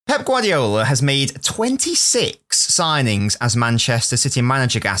Pep Guardiola has made 26 signings as Manchester City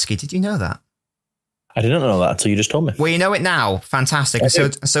manager, Gasky. Did you know that? I didn't know that until you just told me. Well, you know it now. Fantastic. And so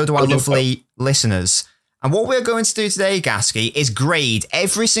do our lovely listeners. And what we're going to do today, Gasky, is grade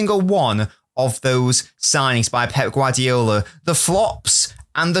every single one of those signings by Pep Guardiola, the flops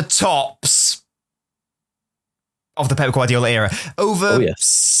and the tops of the Pep Guardiola era. Over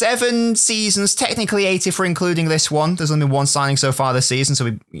 7 seasons, technically 8 if we're including this one. There's only one signing so far this season, so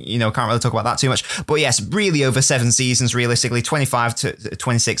we can't really talk about that too much. But yes, really over 7 seasons, realistically, 25 to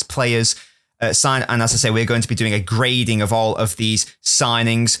 26 players signed. And as I say, we're going to be doing a grading of all of these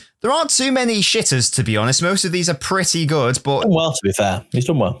signings. There aren't too many shitters, to be honest. Most of these are pretty good, but... Done well, to be fair. He's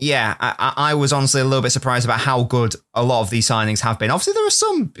done well. Yeah, I was honestly a little bit surprised about how good a lot of these signings have been. Obviously, there are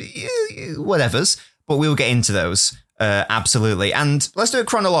some whatevers, but we'll get into those, absolutely. And let's do it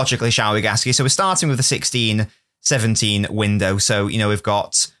chronologically, shall we, Gasky? So we're starting with the 16-17 window. So, we've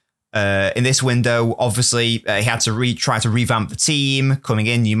got, in this window, obviously, he had to try to revamp the team, coming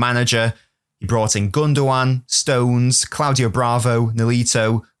in, new manager. He brought in Gundogan, Stones, Claudio Bravo,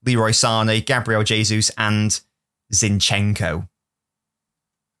 Nolito, Leroy Sané, Gabriel Jesus, and Zinchenko.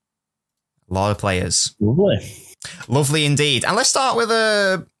 A lot of players. Lovely indeed. And let's start with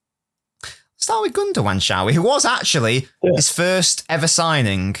Gundogan, shall we? Who was actually his first ever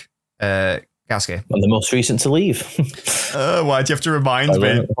signing, Gasky. And the most recent to leave. Why do you have to remind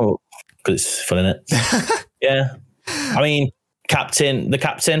me? Because it's fun, isn't it? Yeah. I mean, the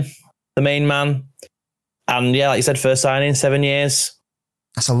captain, the main man. And yeah, like you said, first signing, 7 years.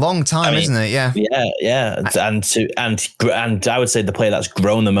 That's a long time, isn't it? Yeah. Yeah. And I would say the player that's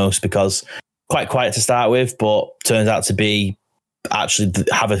grown the most, because quite quiet to start with, but turns out to be actually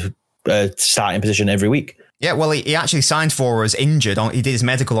have a starting position every week. Yeah, well, he actually signed for us injured. He did his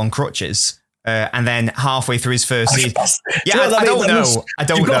medical on crutches. And then halfway through his first season... I don't know.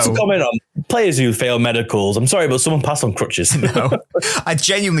 You've got to comment on players who fail medicals. I'm sorry, but someone passed on crutches. No, I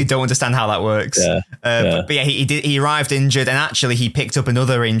genuinely don't understand how that works. But yeah, he arrived injured, and actually he picked up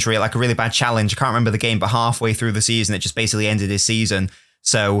another injury, like a really bad challenge. I can't remember the game, but halfway through the season, it just basically ended his season.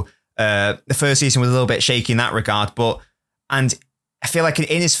 So the first season was a little bit shaky in that regard. And I feel like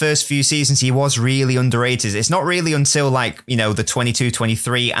in his first few seasons, he was really underrated. It's not really until the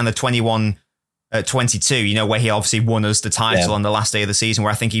 22-23 and the 21-22, where he obviously won us the title on the last day of the season,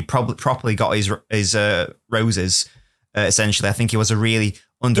 where I think he properly got his roses, essentially. I think he was a really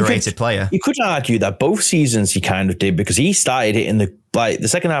underrated player. You could argue that both seasons he kind of did, because he started it in the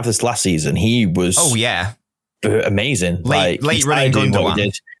second half of this last season. He was amazing. Late running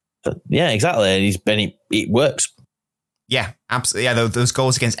Gundogan. Yeah, exactly. And it works. Yeah, absolutely. Yeah, those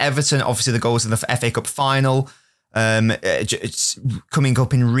goals against Everton, obviously the goals in the FA Cup final, it's coming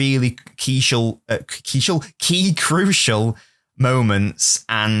up in really crucial moments,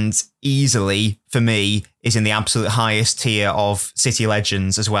 and easily for me is in the absolute highest tier of City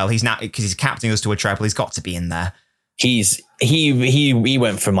legends as well. He's not, because he's captaining us to a treble. He's got to be in there. He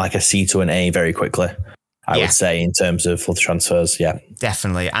went from like a C to an A very quickly, I would say, in terms of for the transfers. Yeah,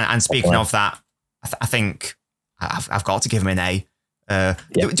 definitely. And speaking of that, I think I've got to give him an A.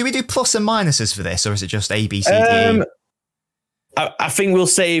 Do we do plus and minuses for this, or is it just A, B, C, D, E? I think we'll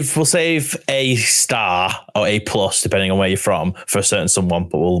save a star or A plus depending on where you're from for a certain someone,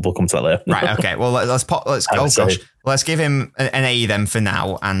 but we'll come to that later. Right. Okay. Well, let's give him an A then for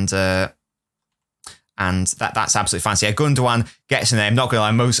now, and that's absolutely fancy. Yeah, Gundogan gets an A. I'm not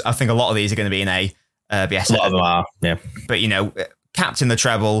going to lie, I think a lot of these are going to be an A. But yes, a lot of them are. Yeah. But captain the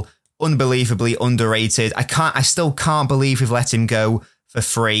treble. Unbelievably underrated. I still can't believe we've let him go for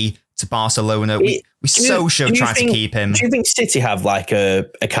free to Barcelona. We should have tried to keep him. Do you think City have like a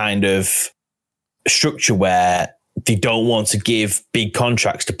kind of structure where they don't want to give big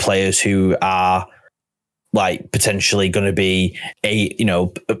contracts to players who are like potentially going to be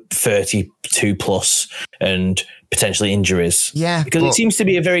 32 plus and potentially injuries? Yeah. Because it seems to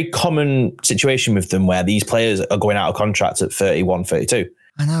be a very common situation with them where these players are going out of contract at 31, 32.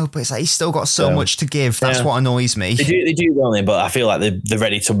 I know, but it's like he's still got so much to give. That's what annoys me. They do, don't they? But I feel like they're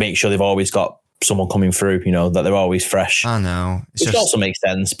ready to make sure they've always got someone coming through, that they're always fresh. I know. It also makes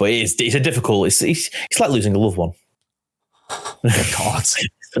sense, but it's a difficult, it's like losing a loved one. God,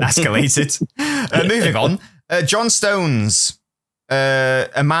 escalated. Moving on. John Stones,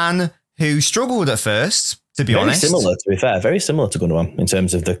 a man who struggled at first, to be honest. Similar, to be fair. Very similar to Gundogan in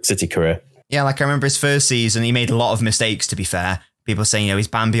terms of the City career. Yeah, like I remember his first season, he made a lot of mistakes, to be fair. People saying, he's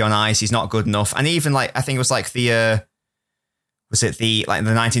Bambi on ice, he's not good enough. And even I think it was like the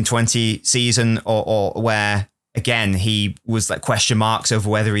 1920 season or where, again, he was like question marks over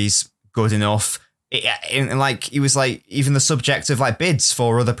whether he's good enough. Like he was like even the subject of like bids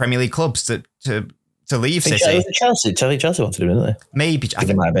for other Premier League clubs to leave City. Chelsea wanted him, didn't they? Maybe I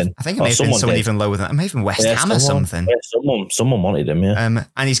think it might have been. I think it may have been someone even lower than that. Maybe even West Ham or something. Yeah, someone wanted him. Yeah.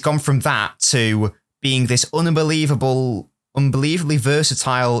 And he's gone from that to being this unbelievably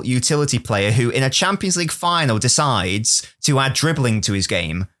versatile utility player who, in a Champions League final, decides to add dribbling to his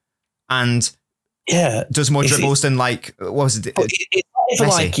game, and does more dribbles than like what was it?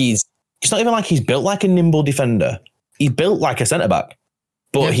 It's not even like he's built like a nimble defender. He's built like a centre back.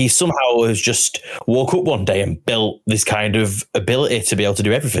 But he somehow has just woke up one day and built this kind of ability to be able to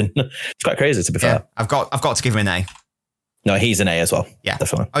do everything. It's quite crazy, to be fair. I've got to give him an A. No, he's an A as well. Yeah,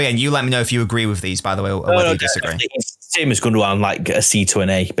 definitely. Oh yeah, and you let me know if you agree with these, by the way, or whether you disagree. Same as Gundogan, like a C to an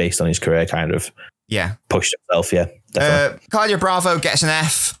A based on his career, kind of. Yeah, pushed himself. Yeah, definitely. Claudio Bravo gets an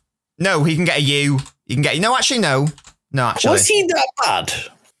F. No, he can get a U. You can get no. Actually, no. Actually, was he that bad?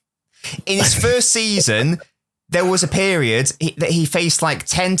 In his first season. There was a period that he faced like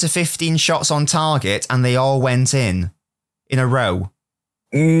 10 to 15 shots on target and they all went in a row.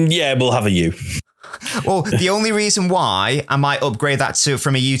 Yeah, we'll have a U. Well, the only reason why I might upgrade that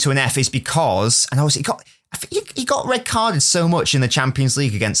from a U to an F is because, and also he got red carded so much in the Champions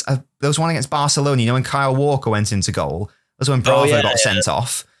League against, there was one against Barcelona, when Kyle Walker went into goal. That was when Bravo got sent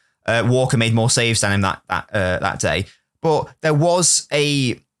off. Walker made more saves than him that day. But there was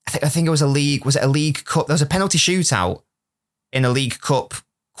I think it was a league cup? There was a penalty shootout in a League Cup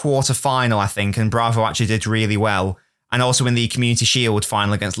quarter final, I think, and Bravo actually did really well. And also in the Community Shield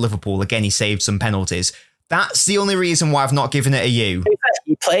final against Liverpool, again, he saved some penalties. That's the only reason why I've not given it a U.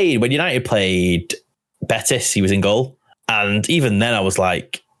 When United played Betis, he was in goal. And even then I was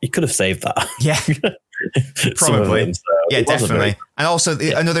like, you could have saved that. Yeah. Probably. Them, so yeah, definitely. And also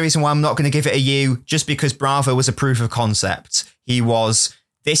another reason why I'm not going to give it a U, just because Bravo was a proof of concept.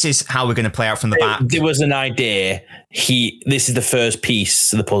 This is how we're going to play out from the back. There was an idea. This is the first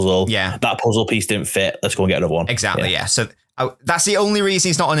piece of the puzzle. Yeah. That puzzle piece didn't fit. Let's go and get another one. Exactly, yeah. So that's the only reason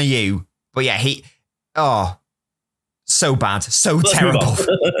he's not on a U. But yeah, so bad. So terrible.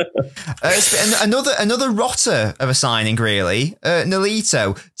 Another rotter of a signing, really.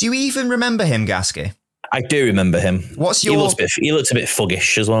 Nolito. Do you even remember him, Gasky? I do remember him. He looks a bit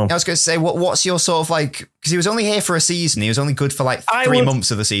fuggish as well. I was going to say, what's your sort of like, because he was only here for a season. He was only good for like 3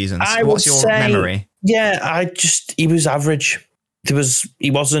 months of the season. So what's your memory? Yeah, he was average. He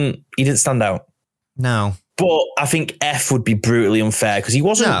didn't stand out. No. But I think F would be brutally unfair because he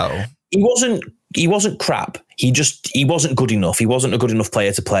wasn't crap. He wasn't good enough. He wasn't a good enough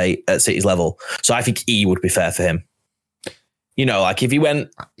player to play at City's level. So I think E would be fair for him. Like if he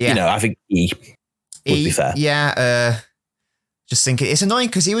went, I think E would be fair. Yeah. Just thinking, it's annoying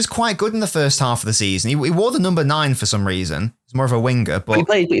because he was quite good in the first half of the season. He wore the number 9 for some reason. He's more of a winger, but he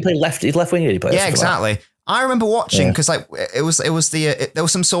played left. He's left winger. He played. Yeah, exactly. I remember watching because there was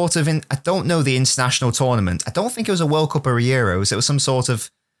some sort of I don't know the international tournament. I don't think it was a World Cup or a Euros. It was some sort of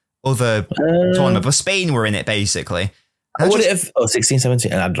other tournament, but Spain were in it basically. Would it have 16,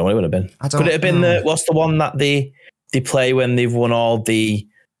 17? I don't know what it would have been. Could it have been what's the one that they play when they've won all the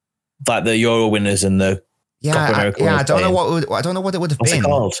Euro winners and the Copa America I don't know what it would have been.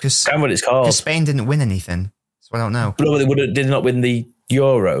 What's what it's called? Because Spain didn't win anything, so I don't know. But did they not win the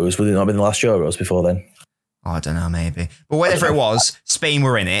Euros? Would it not been the last Euros before then? Oh, I don't know, maybe. But whatever it was, Spain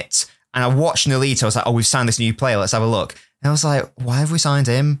were in it, and I watched Nolito. I was like, we've signed this new player. Let's have a look. And I was like, why have we signed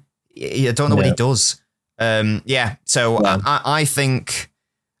him? I don't know what he does. So I think,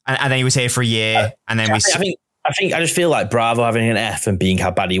 and then he was here for a year, and then I just feel like Bravo having an F and being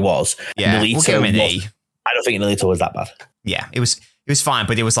how bad he was. Yeah, we'll give him an E. I don't think Nolito was that bad. Yeah, it was fine,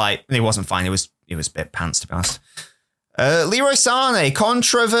 but it wasn't fine. It was a bit pants, to be honest. Leroy Sané,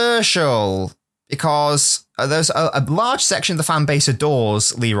 controversial because there's a large section of the fan base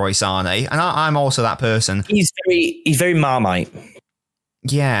adores Leroy Sané, and I'm also that person. He's very Marmite.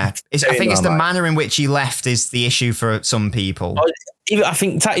 Yeah, I think it's the manner in which he left is the issue for some people. I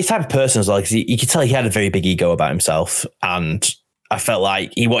think his type of person as well, because you could tell he had a very big ego about himself, and I felt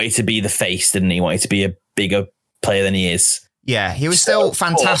like he wanted to be the face, didn't he? He wanted to be a bigger player than he is. Yeah, he was still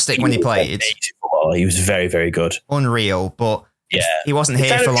fantastic when he played. He was very, very good. Unreal, but he wasn't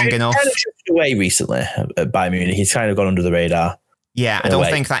here for long enough. He kind of drifted away recently at Bayern Munich. He's kind of gone under the radar. Yeah, I don't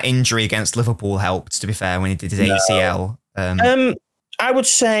think that injury against Liverpool helped, to be fair, when he did his ACL. I would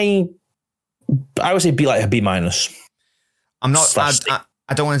say be like a B-. I'm not.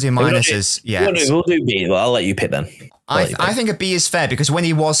 I don't want to do minuses. We'll do B. Well, I'll let you pick then. I think a B is fair because when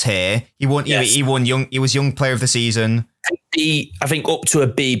he was here, he won. Yes. He won young. He was young player of the season. I think up to a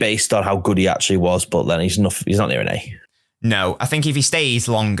B based on how good he actually was, but then he's not near an A. No, I think if he stays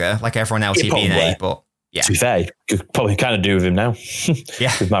longer, like everyone else, he'd be an A. But yeah, to be fair, you could probably kind of do with him now.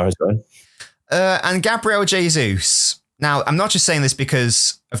 Yeah, with Mahrez going. And Gabriel Jesus. Now, I'm not just saying this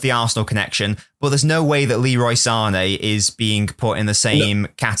because of the Arsenal connection, but there's no way that Leroy Sané is being put in the same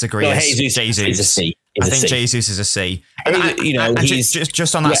category as Jesus. Is a C. I think Jesus is a C. And he's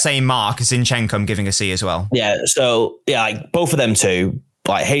just on that same mark, Zinchenko, I'm giving a C as well. Yeah, so like both of them two.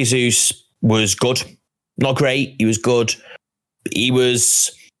 Like Jesus was good, not great. He was good. He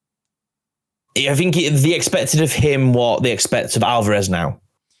was. I think they expected of him what they expect of Alvarez now.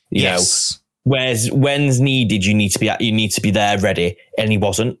 You know, when's needed, you need to be there ready, and he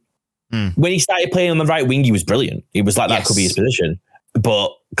wasn't. When he started playing on the right wing, he was brilliant. He was like that could be his position,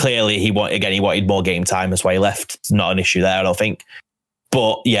 but clearly he wanted more game time. That's why he left. It's not an issue there, I don't think.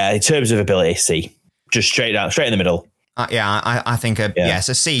 But yeah, in terms of ability, C, just straight in the middle. I think a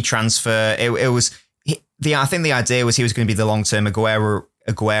C transfer. It was I think the idea was he was going to be the long-term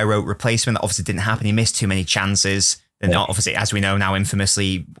Aguero replacement. That obviously didn't happen. He missed too many chances. And obviously, as we know now,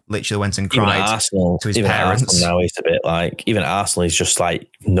 infamously, literally went and cried to his parents. Arsenal now he's a bit like, even at Arsenal, he's just like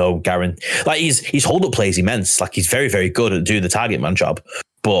no guarantee. Like his hold-up play is immense. Like he's very, very good at doing the target man job,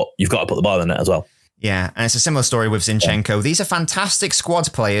 but you've got to put the ball in it as well. Yeah, and it's a similar story with Zinchenko. Yeah. These are fantastic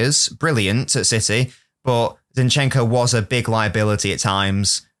squad players, brilliant at City, but Zinchenko was a big liability at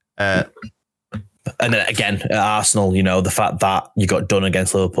times. And then again, at Arsenal, you know, the fact that you got done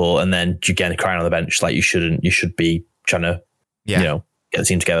against Liverpool and then you get crying on the bench, like you should be trying to, you know, get the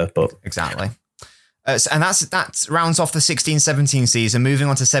team together. But exactly. And that rounds off the 16-17 season, moving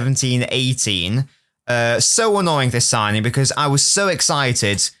on to 17-18. So annoying, this signing, because I was so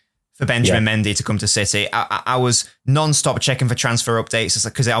excited for Benjamin Mendy to come to City. I was non-stop checking for transfer updates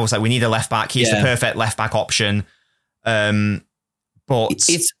because I was like, we need a left back. He's the perfect left back option. But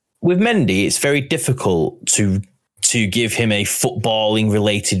it's with Mendy, it's very difficult to give him a footballing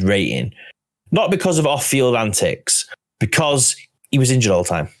related rating, not because of off-field antics, because he was injured all the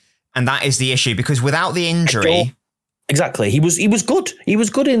time. And that is the issue, because without the injury... Exactly. He was good. He was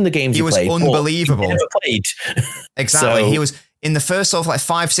good in the games he played. He was unbelievable. He never played. Exactly. He was... In the first sort of like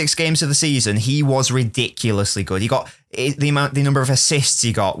 5-6 games of the season, he was ridiculously good. He got the number of assists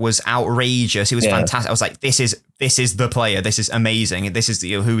he got was outrageous. He was fantastic. I was like, this is the player. This is amazing. This is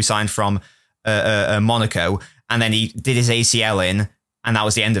who he signed from Monaco. And then he did his ACL in, and that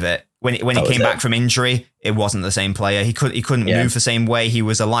was the end of it. When he came back from injury, it wasn't the same player. He couldn't move the same way. He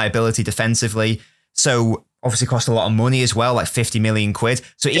was a liability defensively. So obviously cost a lot of money as well, like 50 million quid.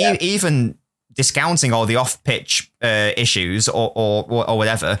 So even discounting all the off-pitch issues or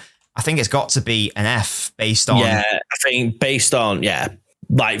whatever, I think it's got to be an F based on... Yeah, I think based on,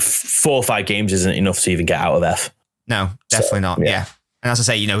 like 4 or 5 games isn't enough to even get out of F. No, definitely not. Yeah. And as I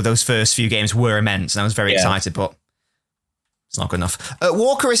say, you know, those first few games were immense and I was very excited, but it's not good enough.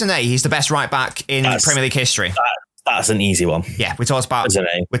 Walker is an A. He's the best right back in Premier League history. That's an easy one. Yeah, we talked about...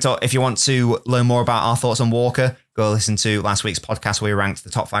 If you want to learn more about our thoughts on Walker, go listen to last week's podcast where we ranked the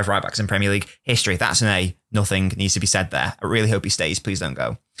top 5 right backs in Premier League history. That's an A. Nothing needs to be said there. I really hope he stays. Please don't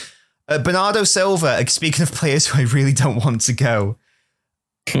go. Bernardo Silva, speaking of players who I really don't want to go,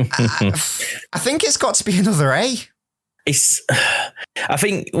 I think it's got to be another A. I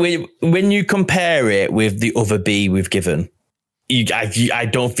think when you compare it with the other B we've given, I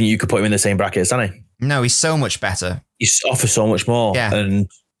don't think you could put him in the same bracket as Sané. No, he's so much better. He offers so much more. Yeah. And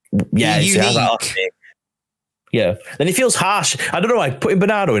yeah. Then he feels harsh. I don't know, like putting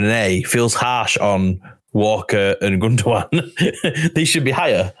Bernardo in an A feels harsh on Walker and Gundogan. They should be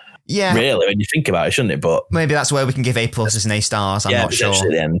higher. Yeah. Really, when you think about it, shouldn't it? But maybe that's where we can give A+ and A stars. I'm not sure. At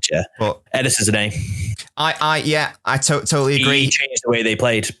the end, But Edison's an A. I totally agree. He changed the way they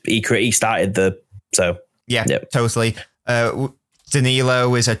played. He started totally.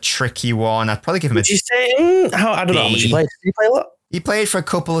 Danilo is a tricky one. I'd probably give him I don't know how much he played. Did he play a lot? He played for a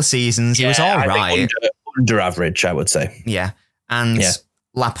couple of seasons. He was all right. Under average, I would say. Yeah. And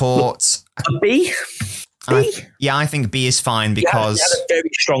Laporte. A B? I think B is fine because... he had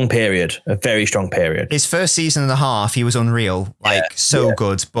a very strong period. His first season and a half, he was unreal.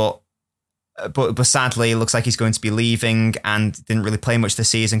 Good. But sadly, it looks like he's going to be leaving and didn't really play much this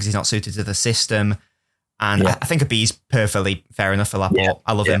season because he's not suited to the system. And I think a B is perfectly fair enough for Laporte. Yeah.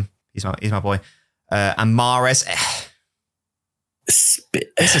 I love him. He's my boy. And Mahrez. This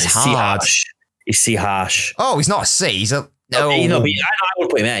is hard. He's C harsh. Oh, he's not a C. He's a no. I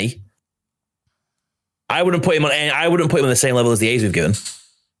wouldn't put him A. I wouldn't put him on A. I wouldn't put him on the same level as the A's we've given.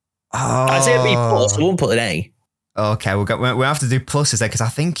 I'd say a B+. I wouldn't put an A. Okay, we'll have to do pluses there because I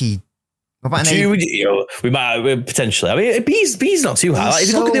think he What about we might potentially. I mean, B's not too high. Like,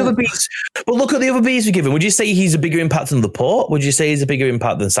 if you look at the other B's, but look at the other B's we give him. Would you say he's a bigger impact than Laporte? Would you say he's a bigger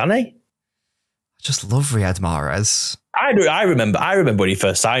impact than Sané? I just love Riyad Mahrez. I remember when he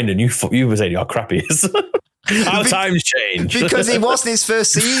first signed, and you were saying how crap he is. How times change. Because it wasn't his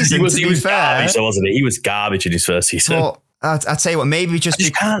first season. He was fair, garbage, so wasn't it? He was garbage in his first season. Well, I'd tell you what, maybe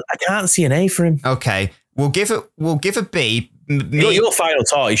I can't see an A for him. Okay, we'll give a B. Your final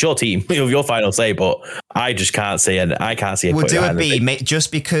thought. It's your team. Your final say, but I just can't see it. I can't see it. We'll do a B,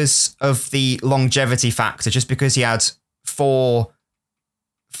 just because of the longevity factor. Just because he had four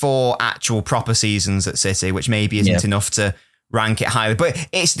actual proper seasons at City, which maybe isn't enough to rank it highly, but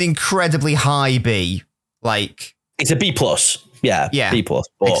it's an incredibly high B. Like, it's a B plus. Yeah, B plus.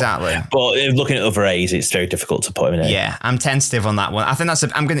 Exactly. But looking at other A's, it's very difficult to put him in A. Yeah, I'm tentative on that one. I think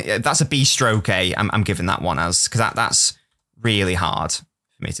that's a B stroke A. I'm giving that one because that's really hard for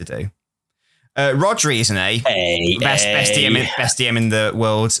me to do. Rodri is an A. Best DM in the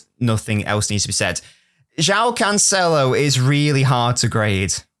world. Nothing else needs to be said. João Cancelo is really hard to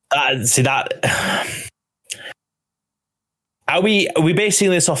grade. See that? Are we basing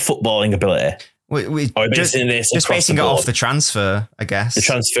this off footballing ability? We basing it off the transfer, I guess. The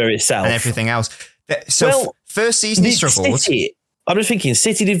transfer itself. And everything else. So first season he struggled. I'm just thinking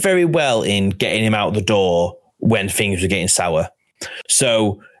City did very well in getting him out the door when things were getting sour.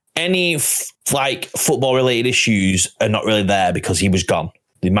 So any football related issues are not really there because he was gone.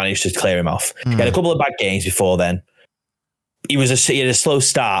 They managed to clear him off. He had a couple of bad games before then. He had a slow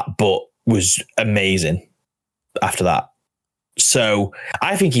start, but was amazing after that. So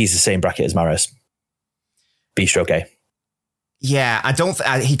I think he's the same bracket as Mahrez. B stroke A. Yeah, I don't.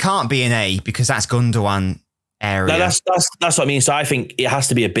 He can't be an A because that's Gundogan area. No, that's what I mean. So I think it has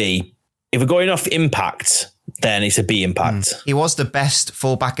to be a B. If we're going off impact, then it's a B impact. He was the best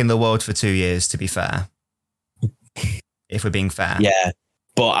fullback in the world for 2 years, to be fair. If we're being fair. Yeah.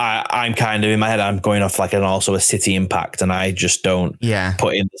 But I'm kind of in my head, I'm going off also a City impact, and I just don't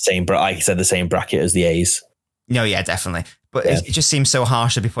put in the same, like I said, the same bracket as the A's. No, yeah, definitely. But it just seems so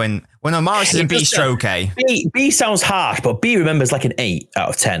harsh to be putting. Well, no, Mahrez is in B stroke A. B sounds harsh, but B remembers like an 8 out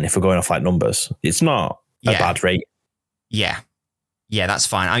of 10 if we're going off numbers. It's not a bad rate. Yeah. Yeah, that's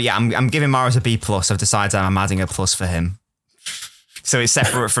fine. I'm giving Mahrez a B plus. I've decided I'm adding a plus for him. So it's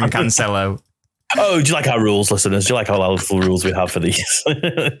separate from Cancelo. Oh, do you like our rules, listeners? Do you like how helpful rules we have for these?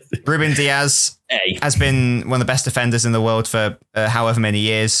 Ruben Diaz has been one of the best defenders in the world for however many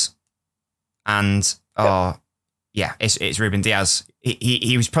years. And, it's Ruben Diaz.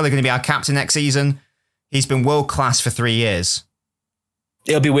 He was probably going to be our captain next season. He's been world class for 3 years.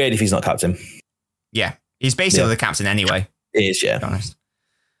 It'll be weird if he's not captain. Yeah, he's basically the captain anyway. He is, yeah. To be honest.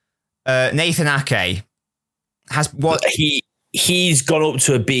 Nathan Ake has what he's gone up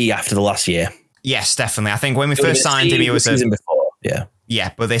to a B after the last year. Yes, definitely. I think when we first signed him, he was a season before. Yeah,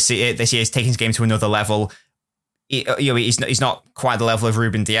 yeah. But this year he's taking his game to another level. He's not quite the level of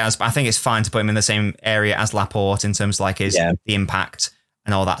Ruben Diaz, but I think it's fine to put him in the same area as Laporte in terms of the impact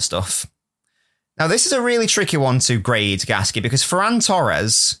and all that stuff. Now, this is a really tricky one to grade, Gasky, because Ferran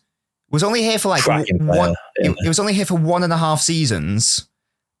Torres was only here for one. He was only here for 1.5 seasons,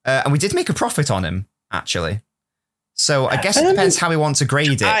 and we did make a profit on him actually. So I guess it depends how we want to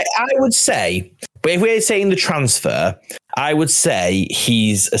grade it. I would say, but if we're saying the transfer, I would say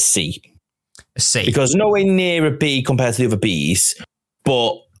he's a C. A C. Because nowhere near a B compared to the other Bs.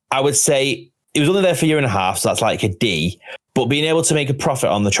 But I would say he was only there for 1.5 years, so that's like a D. But being able to make a profit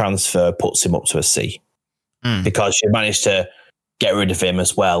on the transfer puts him up to a C. Because you managed to get rid of him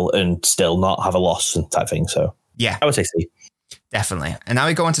as well and still not have a loss and type thing. So yeah, I would say C. Definitely. And now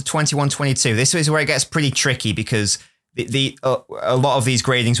we go on to 21-22. This is where it gets pretty tricky because a lot of these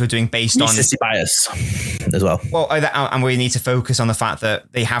gradings we're doing based on bias as well. Well, and we need to focus on the fact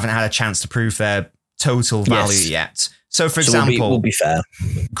that they haven't had a chance to prove their total value yet. So, for example, we'll be fair.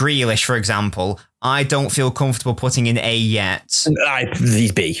 Grealish, for example, I don't feel comfortable putting in A yet.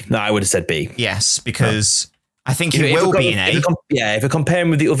 He's B. No, I would have said B. Yes, because I think he will be an A. If we're comparing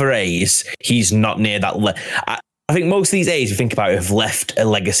with the other A's, he's not near that. I think most of these A's, you think about it, have left a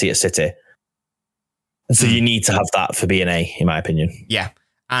legacy at City. And so you need to have that for being A, in my opinion. Yeah.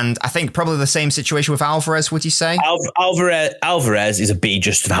 And I think probably the same situation with Alvarez, would you say? Alvarez is a B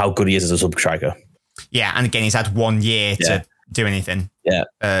just for how good he is as a sub-striker. Yeah, and again, he's had 1 year to do anything. Yeah.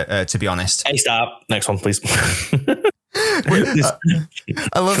 To be honest. A start. Next one, please.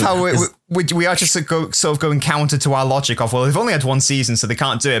 I love how we are just sort of going counter to our logic of, well, they've only had 1 season, so they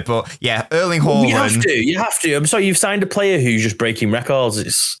can't do it. But yeah, Erling Haaland. You have to. I'm sorry, you've signed a player who's just breaking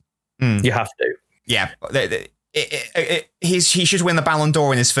records. You have to. Yeah, he should win the Ballon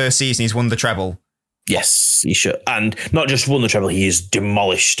d'Or in his first season. He's won the treble. Yes, he should. And not just won the treble, he has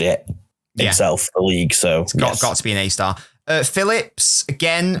demolished it himself, the league. So it's got to be an A-star. Phillips,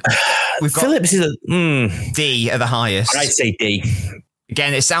 again, we've got Phillips is a D at the highest. I'd say D.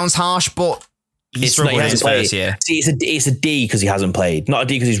 Again, it sounds harsh, but he's struggled in his first year. See, it's a D because he hasn't played. Not a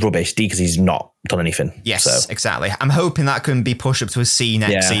D because he's rubbish. D because he's not done anything. Yes, exactly. I'm hoping that can be pushed up to a C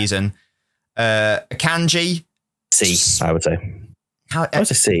next season. Akanji, C, I would say. I would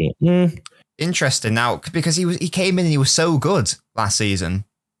say C. Interesting now because he came in and he was so good last season.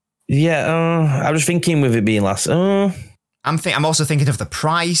 Yeah, I was thinking with it being last. I'm also thinking of the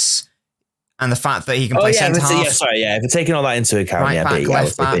price and the fact that he can play centre half. If you're taking all that into account, right back,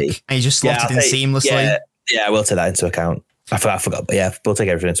 left back, and he just slotted in seamlessly. Yeah, we'll take that into account. I forgot, but yeah, we'll take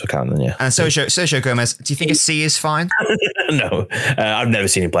everything into account then. Yeah. And Sergio Gomez, do you think a C is fine? No, I've never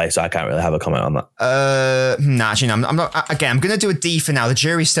seen him play, so I can't really have a comment on that. Actually, no, I'm not. Again, I'm going to do a D for now. The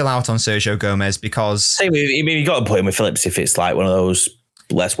jury's still out on Sergio Gomez because you got to put him with Phillips if it's like one of those.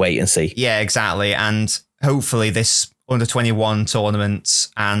 Let's wait and see. Yeah, exactly, and hopefully this under-21 tournament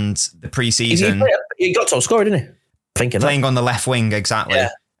and the pre-season. He got top scorer, didn't he? Playing on the left wing, exactly. Yeah.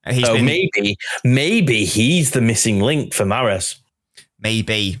 Maybe he's the missing link for Mahrez.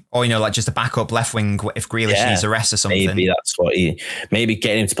 Maybe. Or, like just a backup left wing if Grealish needs a rest or something. Maybe that's what maybe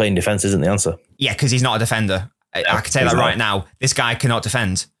getting him to play in defence isn't the answer. Yeah, because he's not a defender. I can tell you that right now. This guy cannot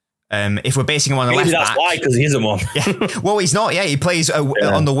defend. If we're basing him on the left back. Maybe that's why, because he isn't one. Yeah. Well, he's not. Yeah, he plays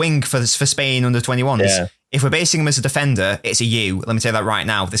on the wing for Spain under 21s. Yeah. If we're basing him as a defender, it's a U. Let me tell you that right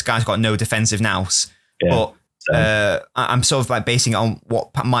now. This guy's got no defensive nous. Yeah. But I'm sort of like basing it on what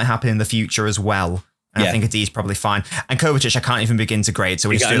might happen in the future as well. And I think a D is probably fine. And Kovacic, I can't even begin to grade, so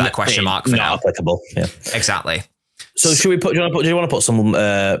we just do that question mark for now. Not applicable. Yeah. Exactly. So should we put? Do you want to put some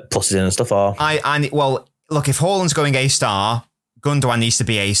pluses in and stuff? Or well, look, if Haaland's going A-star, Gundogan needs to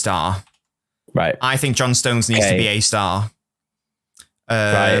be A-star. Right. I think John Stones needs to be A-star.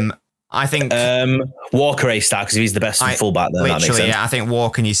 Right. I think Walker A-star because he's the best fullback. Then that makes sense. I think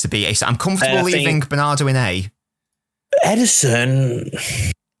Walker needs to be A-star. I'm comfortable leaving Bernardo in A. Ederson.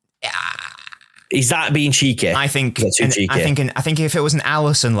 Is that being cheeky? I think. Cheeky? I think if it was an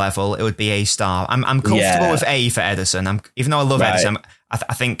Alisson level, it would be A-star. I'm comfortable with A for Ederson. Even though I love Ederson,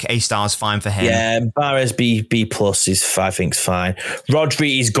 I think A-star is fine for him. Yeah, Mahrez B plus is I think fine.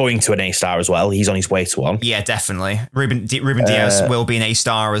 Rodri is going to an A-star as well. He's on his way to one. Yeah, definitely. Ruben Diaz will be an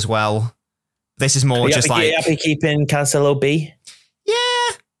A-star as well. This is more just like. Are you happy keeping Cancelo B? Yeah.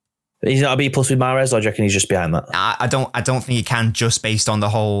 He's not a B plus with Mahrez, or do you reckon he's just behind that? I don't think he can just based on the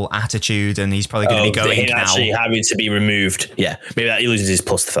whole attitude, and he's probably going to be going now. Actually having to be removed. Yeah, maybe he loses his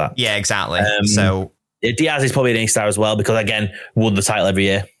plus for that. Yeah, exactly. So Diaz is probably an A-star as well because again, won the title every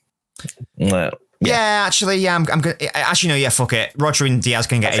year. Yeah, actually, I'm good. Actually, no, yeah, fuck it. Rodri and Diaz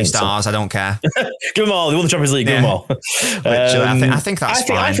can get A-stars. So. I don't care. Give them all. They won the Champions League. Give them all. I think that's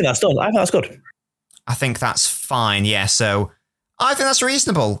fine. I think that's done. I think that's good. I think that's fine. Yeah. So I think that's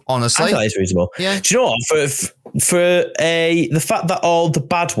reasonable. Honestly, I think that is reasonable. Yeah. Do you know what? For the fact that all the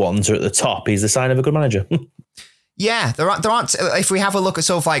bad ones are at the top is the sign of a good manager. Yeah, there aren't. If we have a look at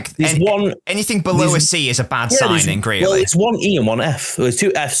sort of like anything below a C is a bad signing, really. Well, it's one E and one F. There's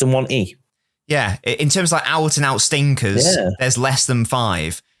two Fs and one E. Yeah, in terms of like out and out stinkers, there's less than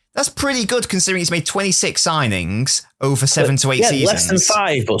 5. That's pretty good considering he's made 26 signings over 7 to 8 seasons. Less than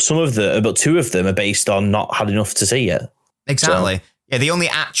 5, but 2 of them are based on not had enough to see yet. Exactly. So, yeah, the only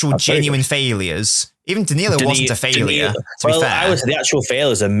actual genuine failures. Even Danilo wasn't a failure. To be fair, I would say the actual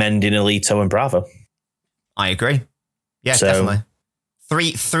failures are Mendy, Nolito, and Bravo. I agree. Yeah, definitely.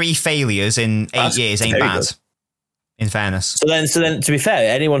 3 failures in 8 years ain't bad. Good. In fairness. So then, to be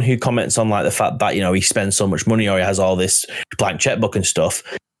fair, anyone who comments on like the fact that he spends so much money or he has all this blank checkbook and stuff,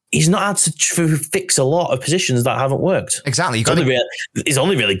 he's not had to fix a lot of positions that haven't worked. Exactly. It's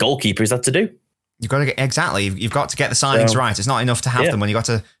only really goalkeeper he's had to do. You've got to get You've got to get the signings right. It's not enough to have them when you got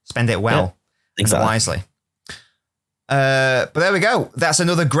to spend it well, exactly. Wisely. But there we go. That's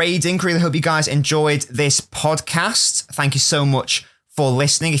another grading. Really hope you guys enjoyed this podcast. Thank you so much for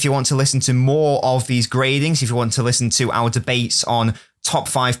listening. If you want to listen to more of these gradings, if you want to listen to our debates on top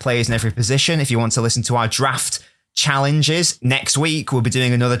 5 players in every position, if you want to listen to our draft challenges, next week we'll be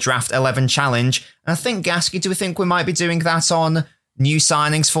doing another draft 11 challenge. And I think, Gasky, do we think we might be doing that on new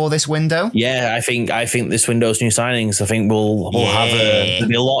signings for this window? Yeah, I think this window's new signings. I think we'll have there'll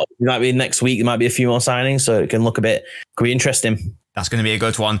be a lot. It might be next week. There might be a few more signings, so it can look could be interesting. That's going to be a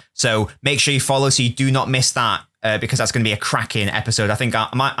good one. So make sure you follow so you do not miss that. Because that's going to be a cracking episode. I think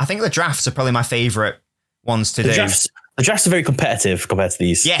the drafts are probably my favourite ones to do. The drafts are very competitive compared to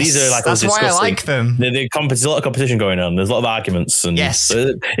these. Yes, these are like that's why I like them. There's a lot of competition going on. There's a lot of arguments, and yes,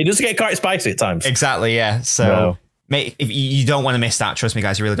 it does get quite spicy at times. Exactly, yeah. So, mate, if you don't want to miss that, trust me,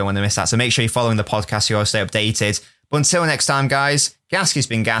 guys, you really don't want to miss that. So make sure you're following the podcast. You always stay updated. But until next time, guys, Gasky's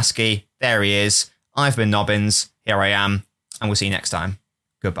been Gasky. There he is. I've been Nobbins. Here I am, and we'll see you next time.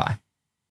 Goodbye.